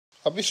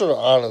I'll be sort of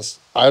honest.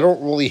 I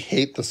don't really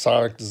hate the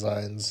Sonic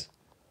designs.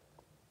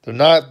 They're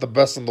not the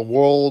best in the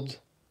world,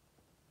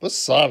 but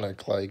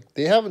Sonic, like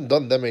they haven't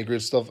done that many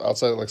great stuff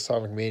outside of like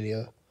Sonic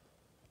Mania,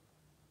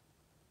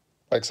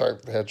 like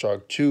Sonic the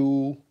Hedgehog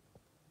 2,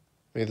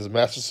 maybe this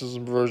Master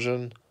System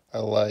version. I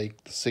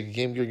like the Sega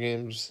Game Gear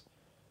games.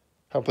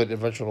 I haven't played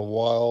Adventure in a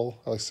while.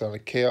 I like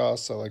Sonic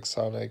Chaos. I like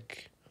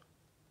Sonic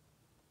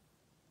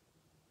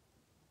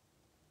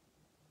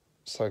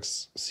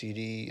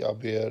CD,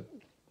 albeit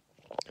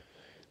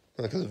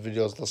not because of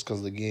videos, less because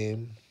of the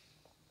game.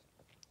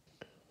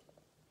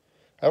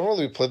 I haven't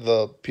really played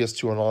the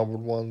PS2 and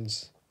onward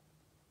ones.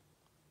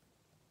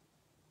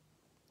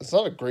 It's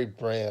not a great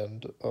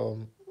brand.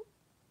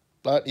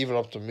 Not even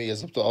up to me.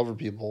 It's up to other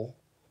people.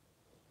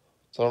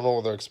 So I don't know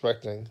what they're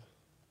expecting.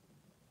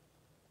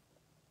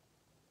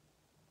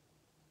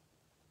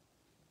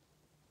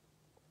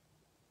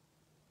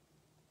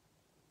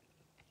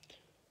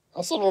 I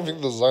also don't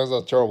think the design's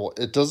that terrible.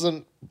 It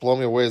doesn't blow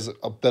me away as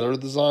a better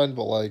design,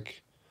 but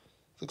like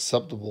it's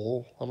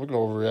acceptable. I'm not gonna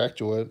overreact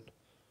to it.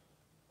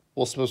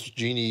 Will Smith's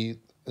genie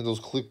and those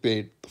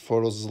clickbait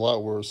photos is a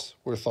lot worse.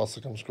 What are your thoughts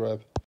to come subscribe?